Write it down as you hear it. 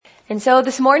And so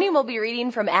this morning we'll be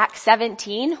reading from Acts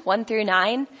 17, 1 through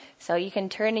 9. So you can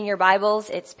turn in your Bibles.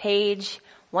 It's page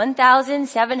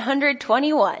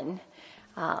 1721.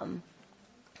 And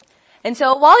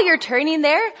so while you're turning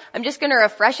there, I'm just going to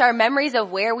refresh our memories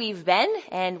of where we've been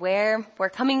and where we're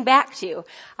coming back to.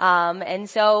 And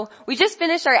so we just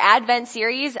finished our Advent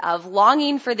series of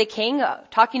longing for the King,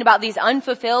 talking about these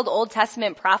unfulfilled Old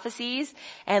Testament prophecies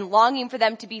and longing for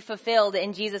them to be fulfilled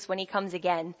in Jesus when he comes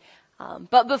again.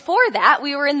 But before that,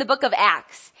 we were in the book of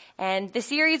Acts, and the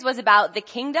series was about the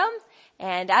kingdom.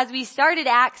 And as we started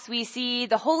Acts, we see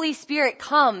the Holy Spirit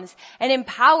comes and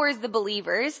empowers the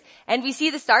believers, and we see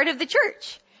the start of the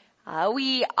church.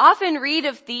 We often read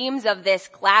of themes of this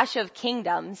clash of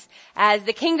kingdoms as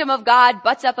the kingdom of God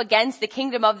butts up against the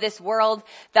kingdom of this world,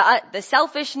 the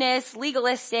selfishness,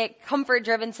 legalistic,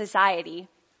 comfort-driven society.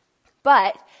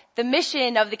 But the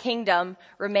mission of the kingdom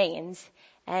remains.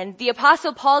 And the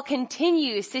Apostle Paul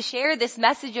continues to share this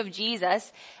message of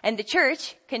Jesus, and the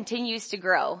church continues to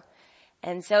grow.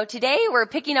 And so today we're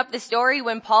picking up the story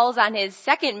when Paul's on his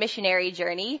second missionary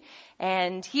journey,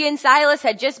 and he and Silas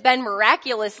had just been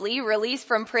miraculously released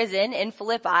from prison in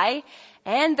Philippi,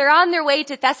 and they're on their way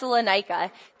to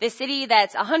Thessalonica, the city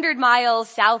that's 100 miles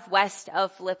southwest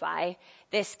of Philippi,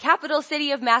 this capital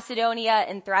city of Macedonia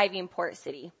and thriving port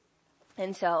city.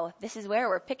 And so this is where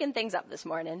we're picking things up this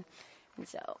morning. And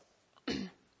so,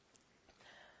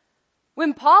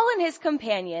 when Paul and his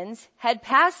companions had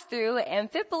passed through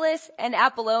Amphipolis and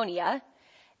Apollonia,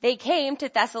 they came to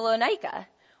Thessalonica,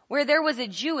 where there was a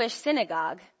Jewish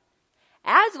synagogue.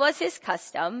 As was his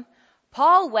custom,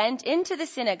 Paul went into the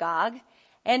synagogue,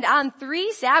 and on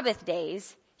 3 Sabbath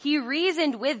days, he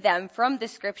reasoned with them from the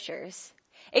scriptures,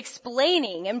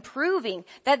 explaining and proving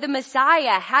that the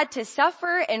Messiah had to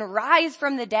suffer and rise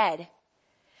from the dead.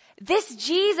 "This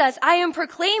Jesus I am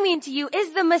proclaiming to you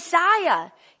is the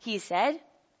Messiah," he said.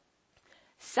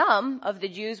 Some of the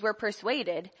Jews were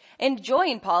persuaded and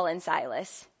joined Paul and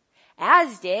Silas,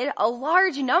 as did a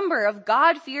large number of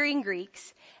God-fearing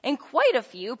Greeks and quite a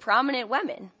few prominent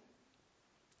women.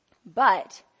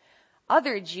 But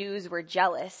other Jews were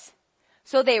jealous,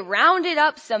 so they rounded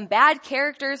up some bad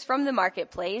characters from the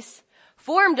marketplace,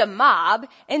 formed a mob,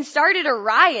 and started a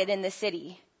riot in the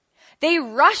city. They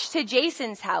rushed to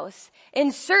Jason's house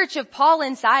in search of Paul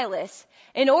and Silas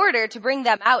in order to bring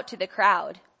them out to the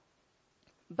crowd.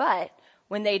 But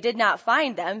when they did not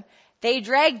find them, they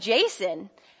dragged Jason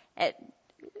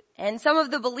and some of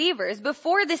the believers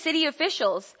before the city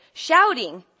officials,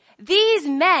 shouting, "These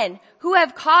men who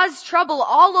have caused trouble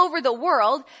all over the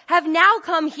world have now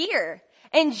come here,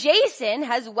 and Jason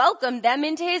has welcomed them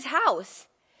into his house.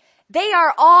 They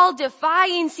are all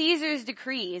defying Caesar's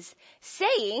decrees,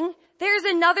 saying there's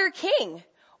another king,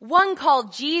 one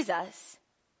called Jesus."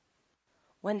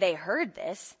 When they heard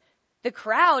this, the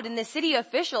crowd and the city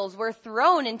officials were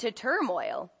thrown into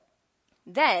turmoil.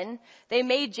 Then they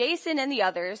made Jason and the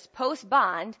others post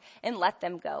bond and let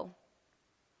them go.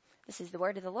 This is the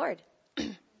word of the Lord.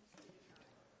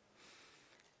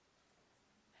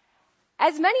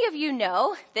 As many of you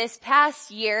know, this past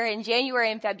year in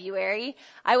January and February,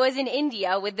 I was in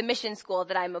India with the mission school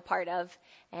that I'm a part of.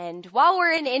 And while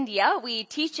we're in India, we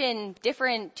teach in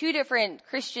two different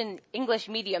Christian English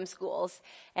medium schools.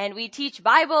 And we teach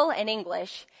Bible and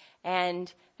English.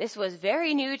 And this was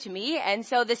very new to me. And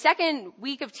so the second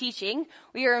week of teaching,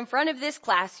 we were in front of this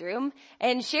classroom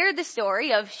and shared the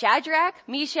story of Shadrach,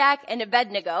 Meshach, and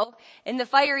Abednego in the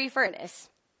fiery furnace.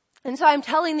 And so I'm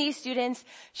telling these students,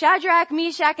 Shadrach,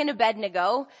 Meshach, and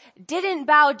Abednego didn't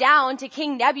bow down to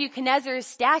King Nebuchadnezzar's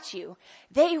statue.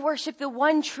 They worshiped the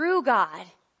one true God.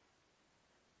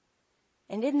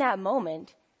 And in that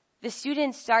moment, the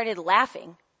students started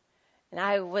laughing. And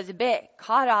I was a bit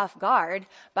caught off guard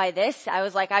by this. I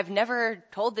was like, I've never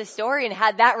told this story and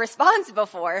had that response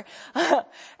before.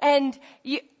 And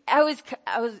I was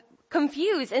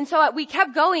confused. And so we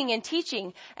kept going and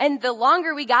teaching. And the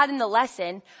longer we got in the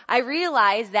lesson, I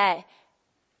realized that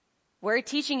we're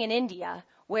teaching in India,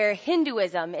 where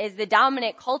Hinduism is the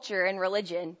dominant culture and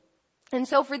religion. And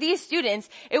so for these students,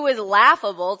 it was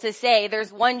laughable to say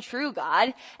there's one true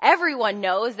God. Everyone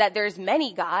knows that there's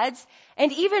many gods.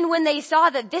 And even when they saw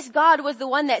that this God was the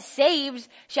one that saved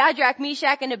Shadrach,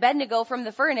 Meshach, and Abednego from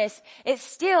the furnace, it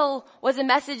still was a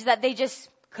message that they just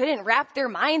couldn't wrap their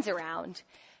minds around.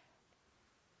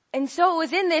 And so it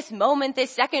was in this moment,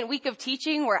 this second week of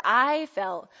teaching, where I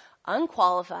felt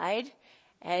unqualified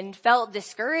and felt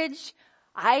discouraged.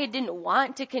 I didn't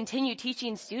want to continue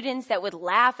teaching students that would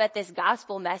laugh at this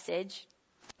gospel message.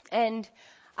 And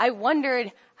I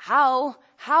wondered how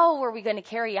were we going to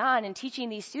carry on in teaching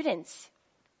these students?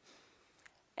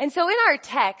 And so in our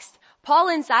text, Paul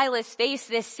and Silas face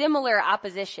this similar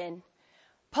opposition.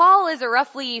 Paul is a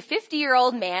roughly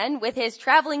 50-year-old man with his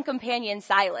traveling companion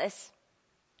Silas.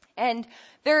 And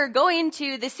they're going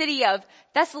to the city of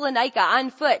Thessalonica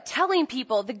on foot, telling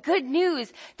people the good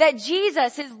news that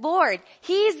Jesus is Lord.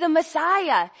 He's the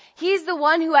Messiah. He's the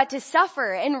one who had to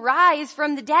suffer and rise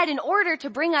from the dead in order to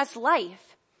bring us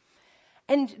life.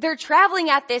 And they're traveling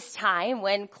at this time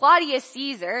when Claudius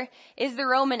Caesar is the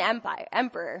Roman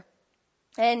emperor.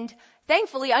 And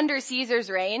thankfully, under Caesar's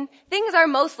reign, things are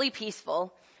mostly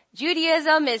peaceful.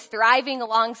 Judaism is thriving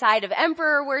alongside of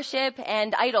emperor worship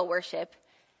and idol worship.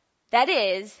 That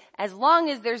is, as long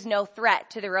as there's no threat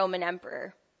to the Roman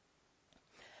emperor.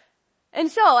 And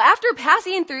so, after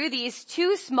passing through these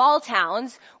two small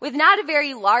towns with not a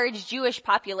very large Jewish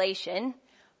population,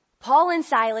 Paul and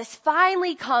Silas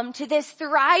finally come to this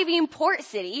thriving port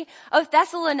city of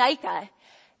Thessalonica.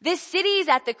 This city is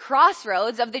at the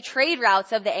crossroads of the trade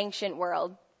routes of the ancient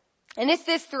world. And it's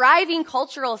this thriving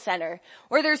cultural center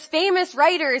where there's famous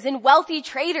writers and wealthy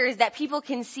traders that people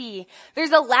can see.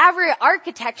 There's elaborate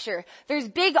architecture. There's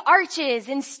big arches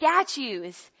and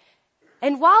statues.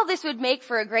 And while this would make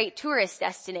for a great tourist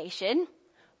destination,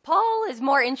 Paul is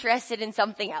more interested in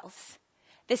something else,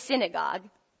 the synagogue.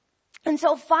 And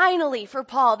so finally, for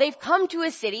Paul, they've come to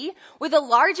a city with a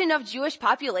large enough Jewish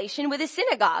population with a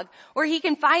synagogue where he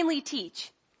can finally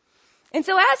teach. And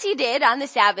so as he did on the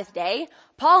Sabbath day,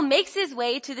 Paul makes his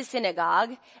way to the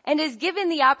synagogue and is given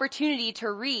the opportunity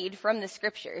to read from the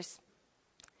scriptures.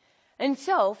 And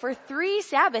so for 3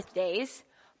 Sabbath days,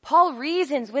 Paul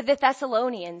reasons with the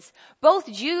Thessalonians, both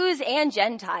Jews and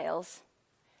Gentiles.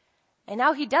 And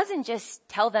now he doesn't just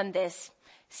tell them this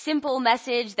simple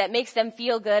message that makes them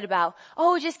feel good about,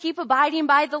 oh, just keep abiding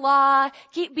by the law,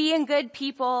 keep being good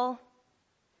people.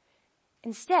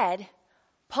 Instead,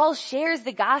 Paul shares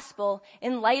the gospel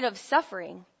in light of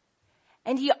suffering.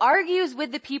 And he argues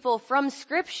with the people from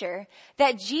Scripture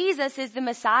that Jesus is the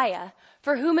Messiah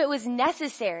for whom it was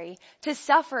necessary to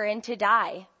suffer and to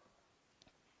die.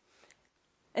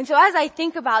 And so as I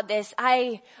think about this,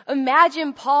 I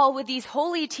imagine Paul with these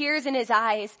holy tears in his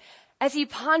eyes as he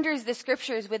ponders the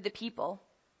Scriptures with the people.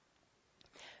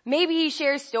 Maybe he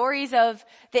shares stories of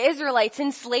the Israelites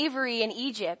in slavery in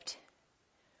Egypt,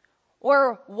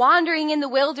 or wandering in the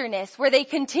wilderness where they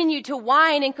continued to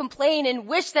whine and complain and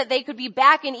wish that they could be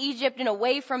back in Egypt and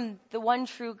away from the one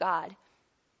true God.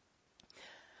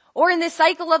 Or in the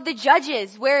cycle of the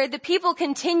Judges where the people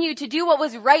continued to do what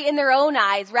was right in their own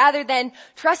eyes rather than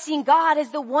trusting God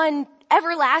as the one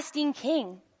everlasting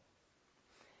King.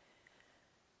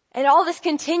 And all this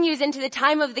continues into the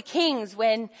time of the kings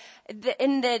when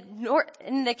in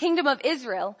the kingdom of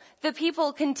Israel, the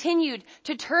people continued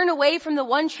to turn away from the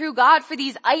one true God for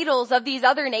these idols of these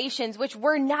other nations, which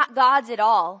were not gods at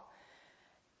all.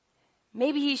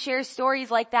 Maybe he shares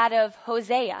stories like that of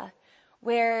Hosea,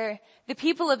 where the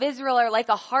people of Israel are like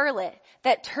a harlot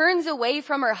that turns away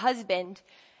from her husband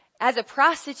as a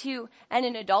prostitute and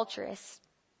an adulteress.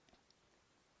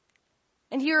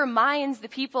 And he reminds the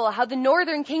people how the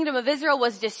northern kingdom of Israel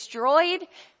was destroyed.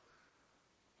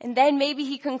 And then maybe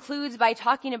he concludes by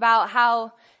talking about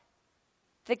how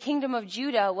the kingdom of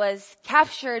Judah was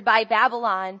captured by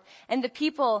Babylon and the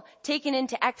people taken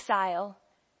into exile.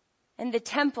 And the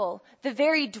temple, the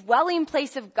very dwelling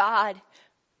place of God,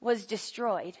 was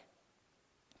destroyed.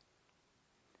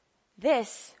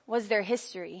 This was their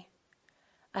history,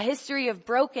 a history of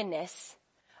brokenness,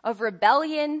 of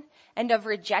rebellion, and of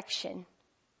rejection.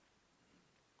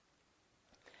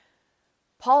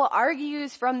 Paul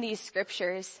argues from these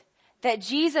scriptures that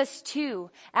Jesus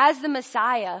too, as the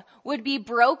Messiah, would be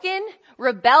broken,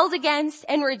 rebelled against,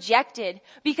 and rejected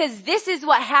because this is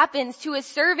what happens to a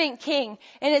servant king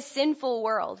in a sinful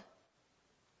world.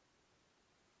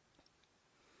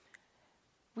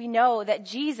 We know that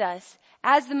Jesus,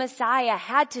 as the Messiah,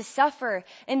 had to suffer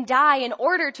and die in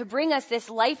order to bring us this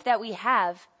life that we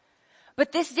have.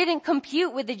 But this didn't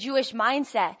compute with the Jewish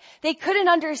mindset. They couldn't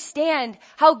understand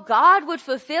how God would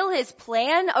fulfill his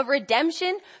plan of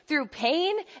redemption through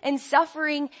pain and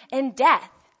suffering and death.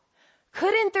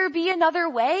 Couldn't there be another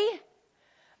way?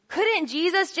 Couldn't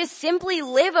Jesus just simply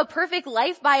live a perfect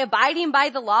life by abiding by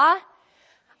the law?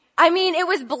 I mean, it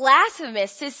was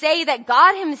blasphemous to say that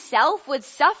God himself would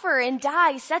suffer and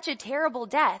die such a terrible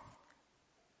death.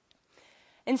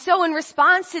 And so in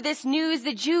response to this news,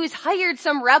 the Jews hired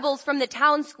some rebels from the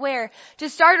town square to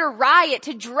start a riot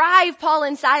to drive Paul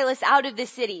and Silas out of the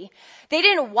city. They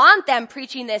didn't want them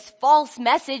preaching this false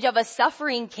message of a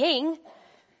suffering king.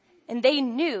 And they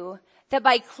knew that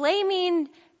by claiming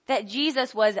that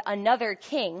Jesus was another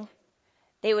king,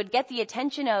 they would get the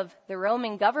attention of the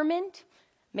Roman government,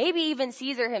 maybe even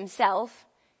Caesar himself,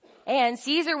 and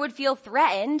Caesar would feel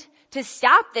threatened to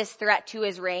stop this threat to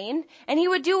his reign, and he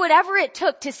would do whatever it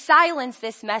took to silence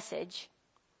this message.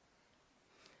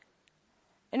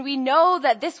 And we know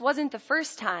that this wasn't the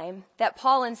first time that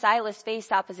Paul and Silas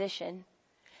faced opposition.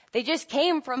 They just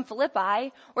came from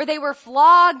Philippi, where they were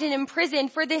flogged and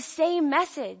imprisoned for this same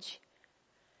message.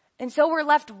 And so we're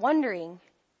left wondering,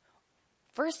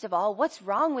 first of all, what's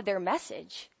wrong with their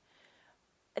message?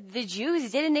 The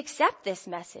Jews didn't accept this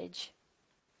message.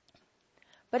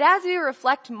 But as we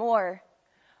reflect more,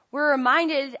 we're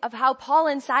reminded of how Paul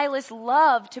and Silas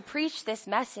loved to preach this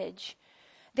message.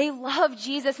 They love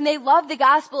Jesus and they love the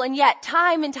gospel, and yet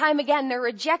time and time again they're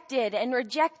rejected and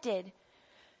rejected.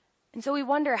 And so we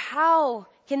wonder, how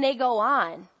can they go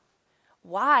on?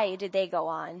 Why did they go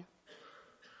on?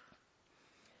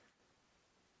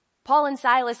 Paul and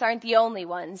Silas aren't the only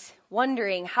ones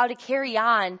wondering how to carry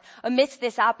on amidst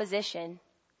this opposition.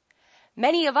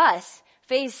 Many of us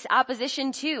face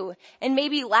opposition too, and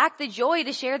maybe lack the joy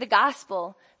to share the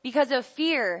gospel because of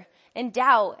fear and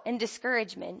doubt and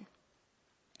discouragement.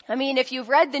 I mean, if you've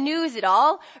read the news at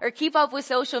all, or keep up with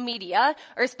social media,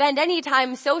 or spend any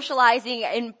time socializing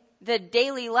in the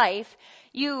daily life,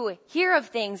 you hear of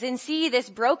things and see this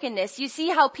brokenness. You see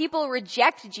how people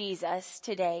reject Jesus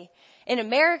today. In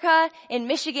America, in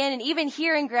Michigan, and even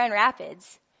here in Grand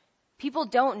Rapids, people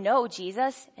don't know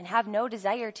Jesus and have no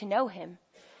desire to know him,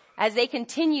 as they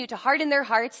continue to harden their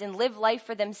hearts and live life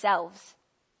for themselves.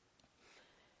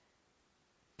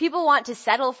 People want to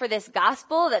settle for this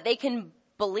gospel that they can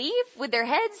believe with their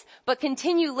heads, but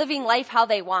continue living life how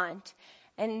they want.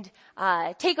 And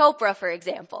take Oprah, for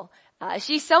example.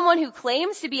 She's someone who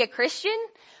claims to be a Christian,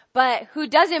 but who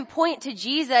doesn't point to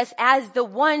Jesus as the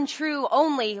one true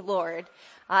only Lord.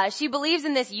 She believes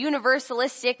in this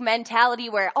universalistic mentality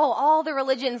where, all the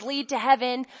religions lead to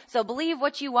heaven, so believe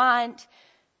what you want.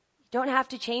 You don't have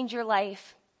to change your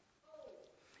life.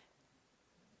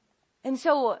 And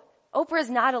so Oprah's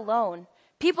not alone.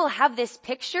 People have this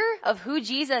picture of who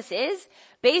Jesus is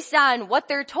based on what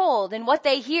they're told and what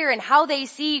they hear and how they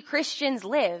see Christians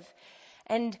live.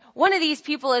 And one of these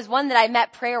people is one that I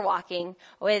met prayer walking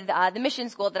with the mission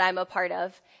school that I'm a part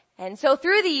of. And so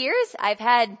through the years, I've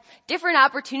had different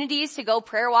opportunities to go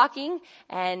prayer walking,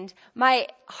 and my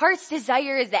heart's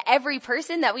desire is that every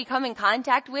person that we come in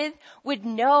contact with would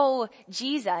know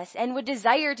Jesus and would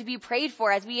desire to be prayed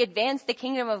for as we advance the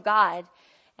kingdom of God.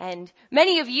 And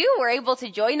many of you were able to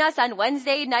join us on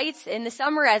Wednesday nights in the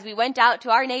summer as we went out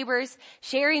to our neighbors,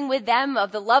 sharing with them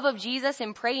of the love of Jesus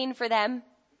and praying for them.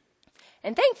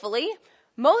 And thankfully,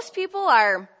 most people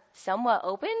are somewhat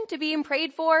open to being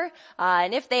prayed for.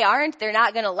 And if they aren't, they're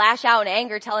not going to lash out in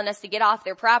anger telling us to get off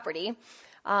their property.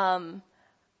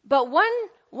 But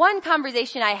one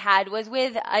conversation I had was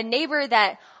with a neighbor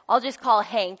that I'll just call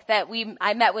Hank, that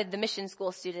I met with the mission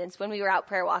school students when we were out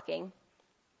prayer walking.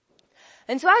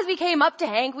 And so as we came up to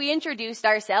Hank, we introduced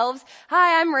ourselves.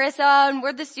 Hi, I'm Marissa, and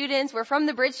we're the students. We're from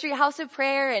the Bridge Street House of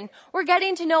Prayer, and we're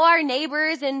getting to know our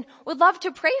neighbors and would love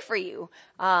to pray for you.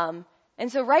 And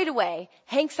so right away,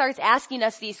 Hank starts asking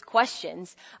us these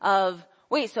questions of,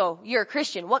 wait, so you're a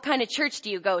Christian. What kind of church do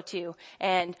you go to?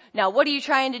 And now what are you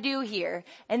trying to do here?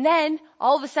 And then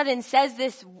all of a sudden says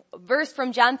this verse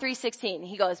from John 3:16.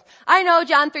 He goes, I know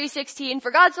John 3:16,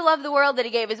 for God so loved the world that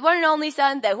he gave his one and only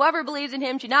son, that whoever believes in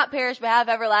him should not perish but have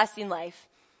everlasting life.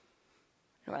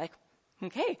 And we're like,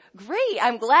 okay, great.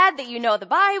 I'm glad that you know the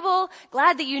Bible,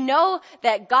 glad that you know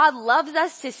that God loves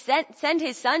us to send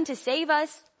his son to save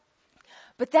us.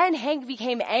 But then Hank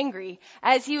became angry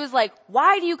as he was like,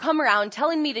 why do you come around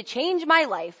telling me to change my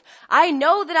life? I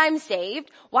know that I'm saved.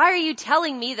 Why are you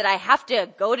telling me that I have to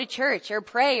go to church or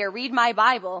pray or read my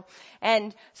Bible?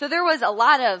 And so there was a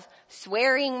lot of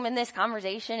swearing in this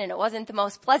conversation, and it wasn't the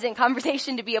most pleasant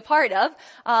conversation to be a part of.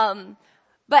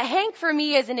 But Hank for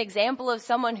me is an example of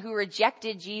someone who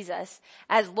rejected Jesus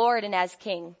as Lord and as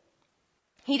King.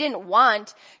 He didn't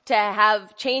want to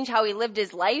change how he lived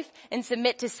his life and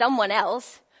submit to someone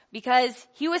else because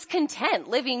he was content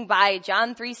living by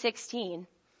John 3:16.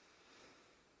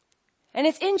 And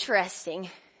it's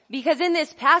interesting because in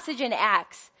this passage in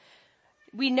Acts,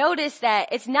 we notice that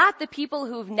it's not the people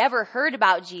who've never heard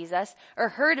about Jesus or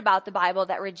heard about the Bible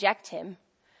that reject him,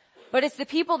 but it's the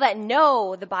people that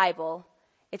know the Bible.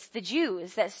 It's the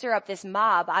Jews that stir up this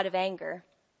mob out of anger.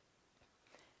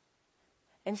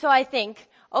 And so I think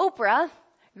Oprah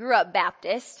grew up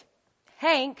Baptist,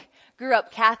 Hank grew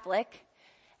up Catholic,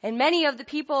 and many of the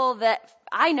people that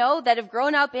I know that have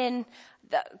grown up in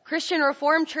the Christian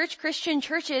Reformed Church, Christian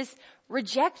churches,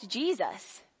 reject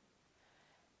Jesus.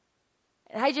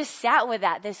 And I just sat with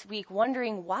that this week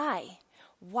wondering why.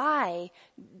 Why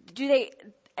do they?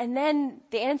 And then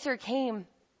the answer came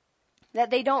that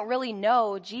they don't really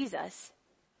know Jesus.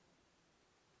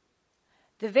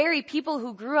 The very people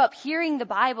who grew up hearing the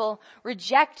Bible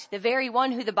reject the very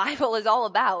one who the Bible is all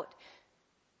about.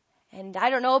 And I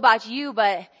don't know about you,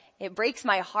 but it breaks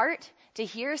my heart to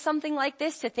hear something like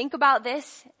this, to think about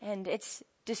this, and it's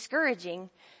discouraging.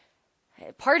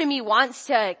 Part of me wants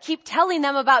to keep telling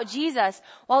them about Jesus,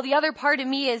 while the other part of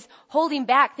me is holding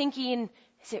back, thinking,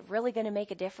 is it really going to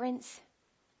make a difference?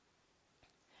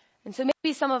 And so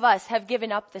maybe some of us have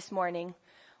given up this morning.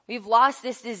 We've lost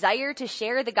this desire to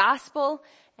share the gospel,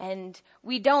 and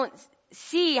we don't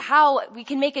see how we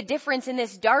can make a difference in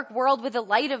this dark world with the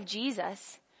light of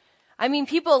Jesus. I mean,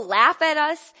 people laugh at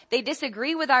us, they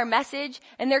disagree with our message,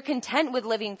 and they're content with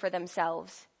living for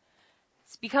themselves.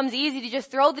 It becomes easy to just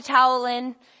throw the towel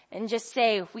in and just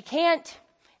say, we can't,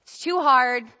 it's too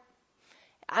hard,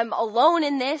 I'm alone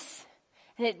in this,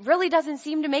 and it really doesn't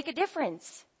seem to make a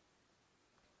difference.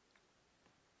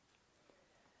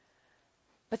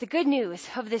 But the good news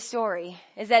of this story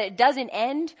is that it doesn't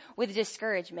end with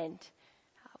discouragement.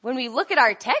 When we look at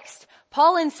our text,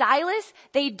 Paul and Silas,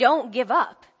 they don't give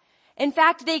up. In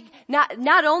fact, they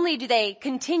not only do they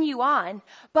continue on,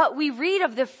 but we read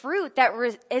of the fruit that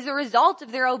is a result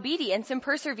of their obedience and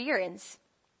perseverance.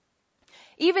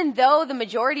 Even though the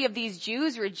majority of these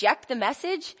Jews reject the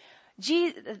message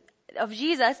of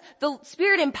Jesus, the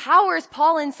Spirit empowers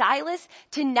Paul and Silas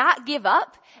to not give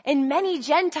up, and many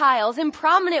Gentiles and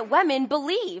prominent women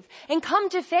believe and come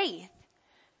to faith.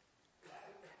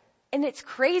 And it's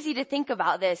crazy to think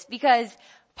about this, because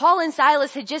Paul and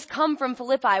Silas had just come from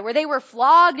Philippi, where they were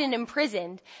flogged and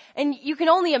imprisoned. And you can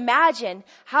only imagine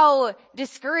how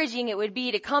discouraging it would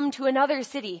be to come to another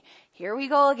city. Here we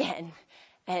go again.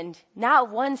 And not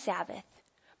one Sabbath,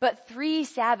 but 3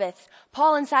 Sabbaths.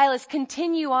 Paul and Silas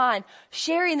continue on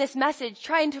sharing this message,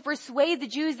 trying to persuade the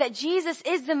Jews that Jesus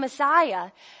is the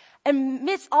Messiah,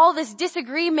 amidst all this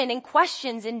disagreement and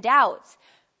questions and doubts.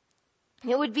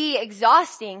 It would be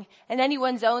exhausting in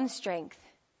anyone's own strength.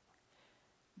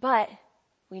 But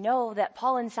we know that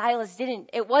Paul and Silas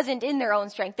it wasn't in their own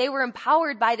strength. They were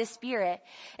empowered by the Spirit.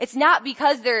 It's not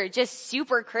because they're just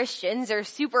super Christians or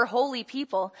super holy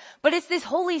people, but it's this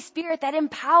Holy Spirit that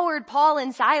empowered Paul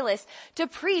and Silas to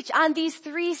preach on these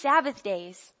 3 Sabbath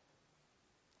days.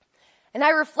 And I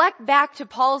reflect back to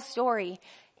Paul's story.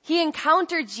 He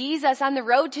encountered Jesus on the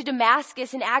road to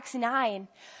Damascus in Acts 9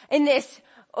 in this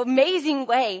amazing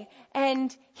way,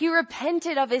 and he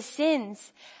repented of his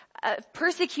sins,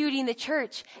 persecuting the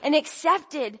church, and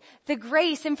accepted the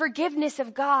grace and forgiveness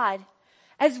of God,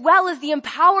 as well as the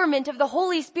empowerment of the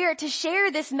Holy Spirit to share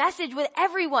this message with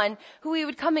everyone who he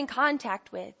would come in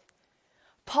contact with.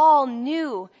 Paul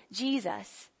knew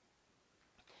Jesus.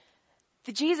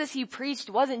 The Jesus he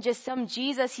preached wasn't just some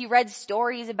Jesus he read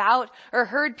stories about or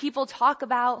heard people talk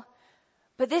about,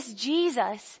 but this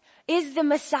Jesus is the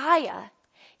Messiah.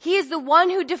 He is the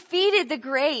one who defeated the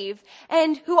grave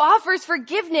and who offers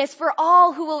forgiveness for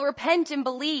all who will repent and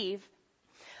believe.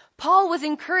 Paul was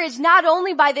encouraged not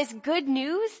only by this good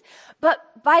news, but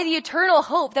by the eternal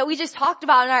hope that we just talked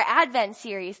about in our Advent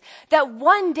series, that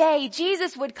one day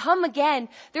Jesus would come again.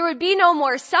 There would be no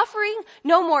more suffering,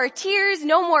 no more tears,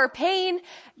 no more pain.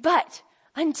 But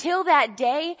until that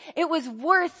day, it was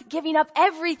worth giving up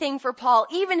everything for Paul,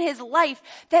 even his life,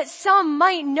 that some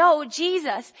might know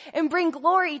Jesus and bring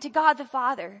glory to God the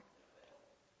Father.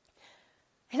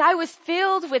 And I was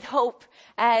filled with hope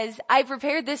as I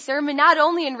prepared this sermon, not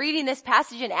only in reading this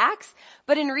passage in Acts,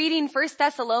 but in reading 1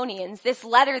 Thessalonians, this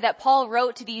letter that Paul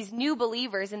wrote to these new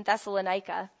believers in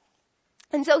Thessalonica.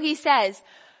 And so he says,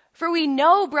 "For we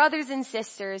know, brothers and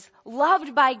sisters,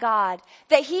 loved by God,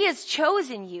 that he has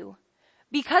chosen you,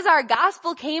 because our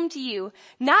gospel came to you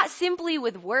not simply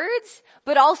with words,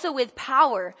 but also with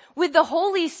power, with the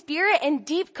Holy Spirit and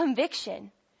deep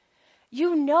conviction.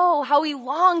 You know how we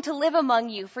long to live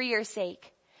among you for your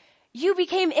sake. You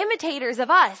became imitators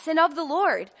of us and of the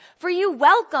Lord, for you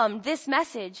welcomed this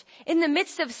message in the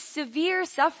midst of severe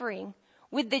suffering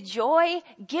with the joy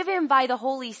given by the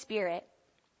Holy Spirit.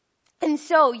 And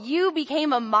so you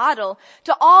became a model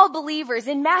to all believers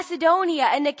in Macedonia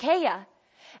and Achaia.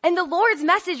 And the Lord's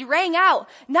message rang out,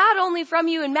 not only from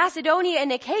you in Macedonia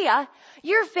and Achaia,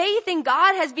 your faith in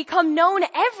God has become known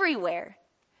everywhere.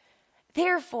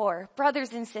 Therefore,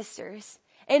 brothers and sisters,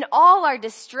 in all our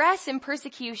distress and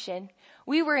persecution,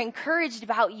 we were encouraged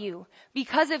about you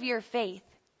because of your faith.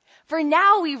 For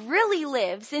now we really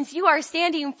live, since you are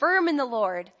standing firm in the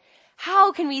Lord.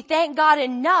 How can we thank God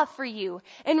enough for you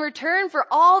in return for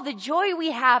all the joy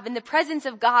we have in the presence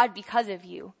of God because of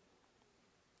you?"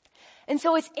 And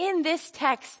so it's in this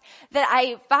text that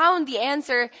I found the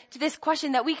answer to this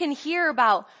question, that we can hear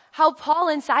about how Paul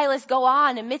and Silas go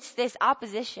on amidst this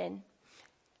opposition.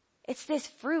 It's this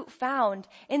fruit found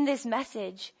in this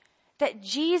message that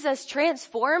Jesus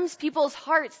transforms people's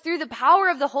hearts through the power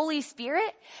of the Holy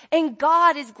Spirit, and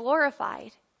God is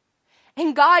glorified.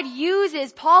 And God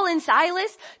uses Paul and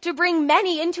Silas to bring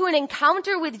many into an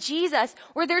encounter with Jesus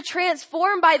where they're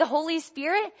transformed by the Holy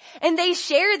Spirit, and they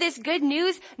share this good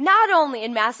news not only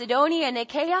in Macedonia and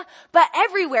Achaia, but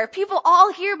everywhere. People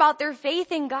all hear about their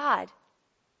faith in God.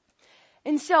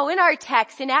 And so in our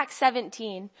text in Acts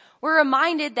 17, we're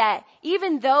reminded that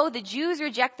even though the Jews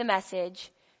reject the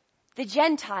message, the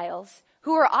Gentiles,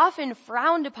 who are often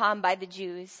frowned upon by the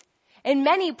Jews, and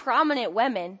many prominent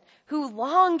women who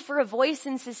longed for a voice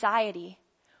in society,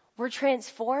 were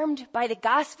transformed by the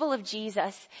gospel of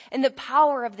Jesus and the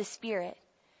power of the Spirit.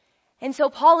 And so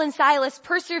Paul and Silas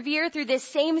persevere through this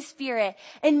same Spirit,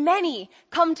 and many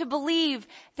come to believe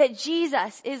that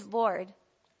Jesus is Lord.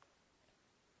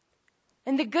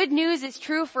 And the good news is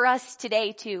true for us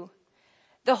today too.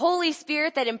 The Holy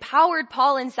Spirit that empowered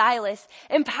Paul and Silas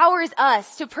empowers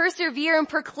us to persevere in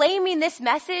proclaiming this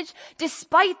message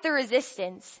despite the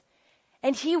resistance.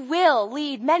 And He will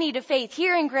lead many to faith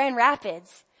here in Grand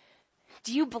Rapids.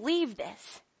 Do you believe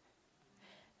this?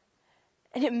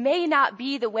 And it may not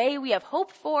be the way we have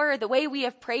hoped for, the way we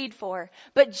have prayed for,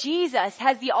 but Jesus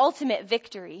has the ultimate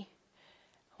victory.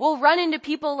 We'll run into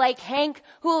people like Hank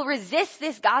who will resist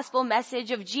this gospel message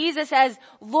of Jesus as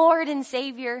Lord and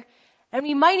Savior. And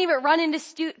we might even run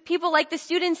into people like the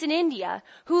students in India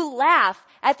who laugh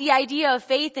at the idea of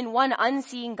faith in one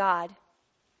unseen God.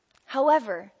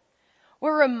 However,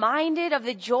 we're reminded of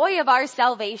the joy of our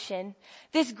salvation,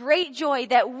 this great joy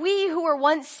that we who were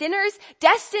once sinners,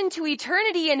 destined to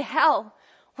eternity in hell,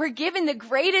 were given the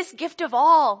greatest gift of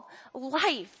all,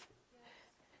 life.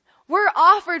 We're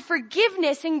offered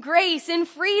forgiveness and grace and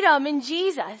freedom in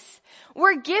Jesus.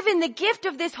 We're given the gift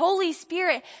of this Holy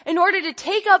Spirit in order to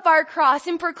take up our cross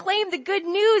and proclaim the good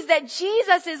news that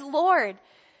Jesus is Lord.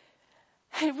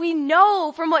 And we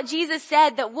know from what Jesus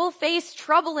said that we'll face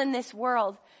trouble in this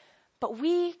world, but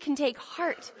we can take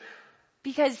heart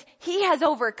because He has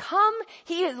overcome,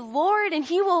 He is Lord, and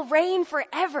He will reign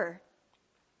forever.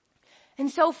 And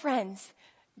so, friends,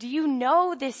 do you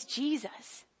know this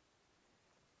Jesus?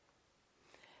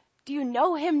 Do you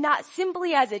know Him not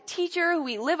simply as a teacher who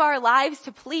we live our lives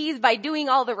to please by doing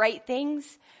all the right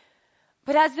things,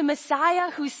 but as the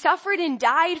Messiah who suffered and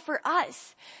died for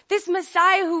us, this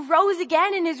Messiah who rose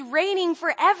again and is reigning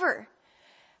forever?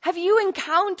 Have you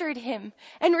encountered Him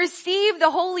and received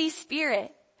the Holy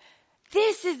Spirit?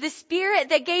 This is the Spirit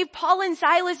that gave Paul and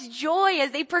Silas joy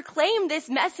as they proclaimed this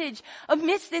message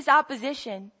amidst this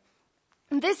opposition.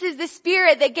 This is the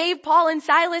Spirit that gave Paul and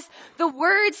Silas the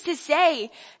words to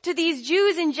say to these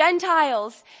Jews and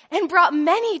Gentiles and brought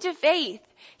many to faith.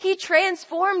 He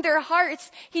transformed their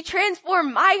hearts. He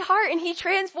transformed my heart, and He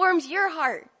transforms your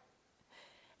heart.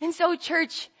 And so,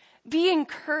 church, be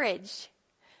encouraged.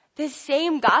 This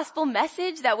same gospel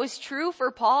message that was true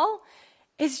for Paul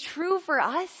is true for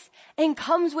us and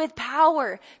comes with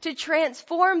power to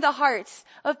transform the hearts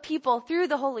of people through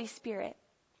the Holy Spirit.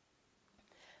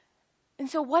 And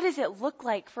so what does it look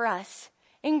like for us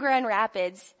in Grand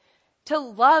Rapids to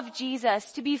love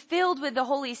Jesus, to be filled with the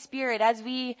Holy Spirit as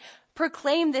we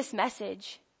proclaim this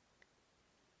message?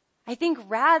 I think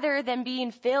rather than being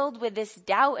filled with this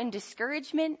doubt and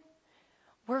discouragement,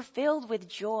 we're filled with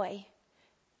joy.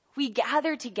 We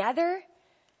gather together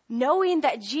knowing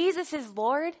that Jesus is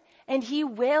Lord, and He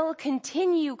will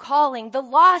continue calling the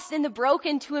lost and the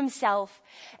broken to Himself.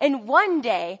 And one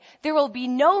day there will be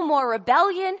no more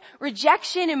rebellion,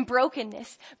 rejection, and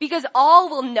brokenness, because all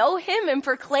will know Him and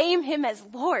proclaim Him as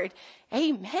Lord.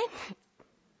 Amen.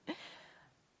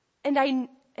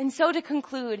 And so to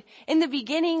conclude, in the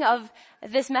beginning of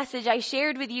this message, I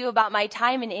shared with you about my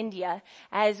time in India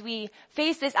as we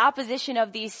face this opposition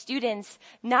of these students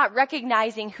not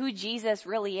recognizing who Jesus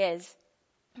really is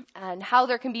and how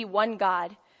there can be one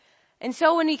God. And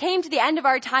so when we came to the end of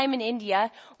our time in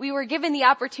India, we were given the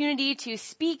opportunity to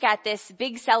speak at this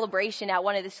big celebration at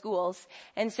one of the schools.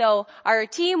 And so our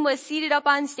team was seated up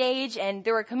on stage, and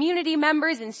there were community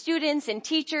members and students and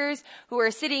teachers who were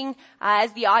sitting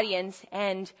as the audience.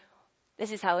 And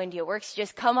this is how India works. You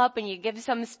just come up and you give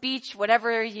some speech,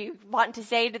 whatever you want to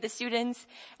say to the students.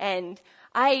 And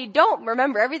I don't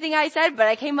remember everything I said, but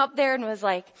I came up there and was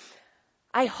like,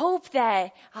 I hope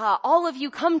that all of you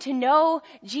come to know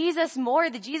Jesus more,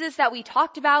 the Jesus that we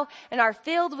talked about, and are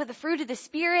filled with the fruit of the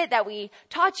Spirit that we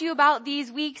taught you about these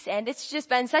weeks. And it's just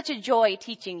been such a joy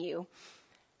teaching you.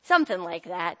 Something like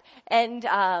that. And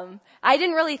I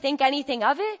didn't really think anything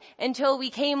of it until we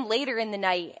came later in the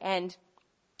night, and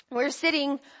we're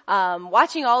sitting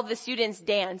watching all of the students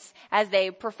dance as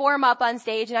they perform up on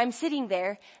stage, and I'm sitting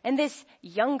there, and this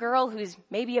young girl who's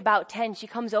maybe about 10, she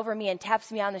comes over me and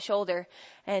taps me on the shoulder,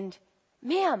 and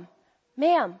ma'am,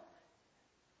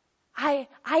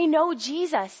 I know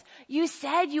Jesus. You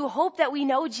said you hope that we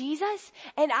know Jesus,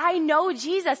 and I know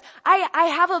Jesus. I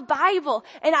have a Bible,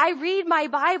 and I read my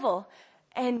Bible.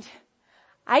 And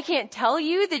I can't tell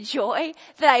you the joy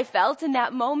that I felt in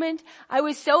that moment. I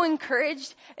was so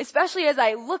encouraged, especially as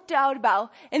I looked out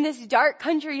about in this dark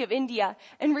country of India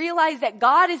and realized that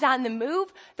God is on the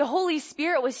move. The Holy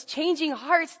Spirit was changing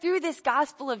hearts through this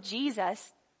gospel of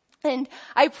Jesus. And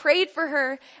I prayed for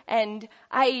her, and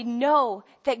I know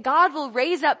that God will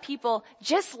raise up people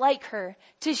just like her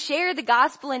to share the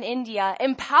gospel in India,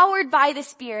 empowered by the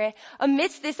Spirit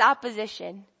amidst this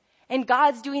opposition. And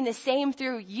God's doing the same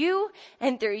through you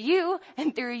and through you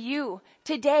and through you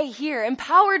today here,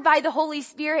 empowered by the Holy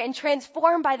Spirit and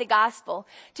transformed by the gospel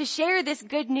to share this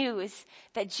good news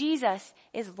that Jesus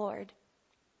is Lord.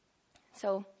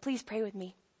 So please pray with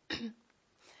me.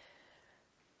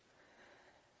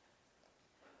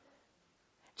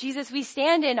 Jesus, we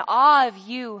stand in awe of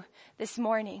you this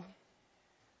morning.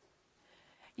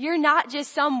 You're not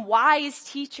just some wise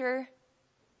teacher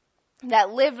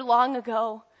that lived long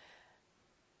ago,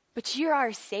 but you're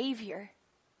our Savior.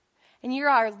 And you're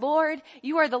our Lord.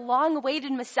 You are the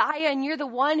long-awaited Messiah, and you're the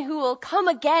one who will come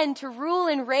again to rule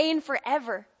and reign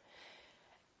forever.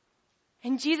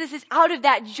 And Jesus, is out of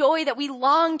that joy that we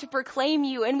long to proclaim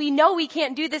you, and we know we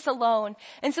can't do this alone.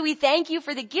 And so we thank you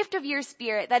for the gift of your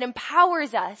Spirit that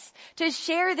empowers us to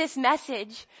share this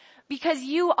message, because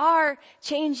you are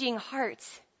changing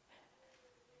hearts.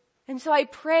 And so I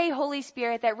pray, Holy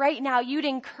Spirit, that right now you'd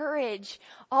encourage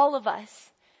all of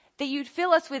us, that you'd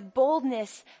fill us with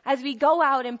boldness as we go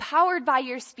out empowered by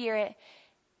your Spirit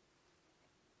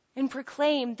and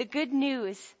proclaim the good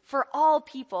news for all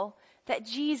people that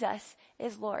Jesus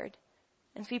is Lord.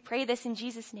 And we pray this in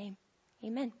Jesus' name.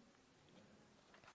 Amen.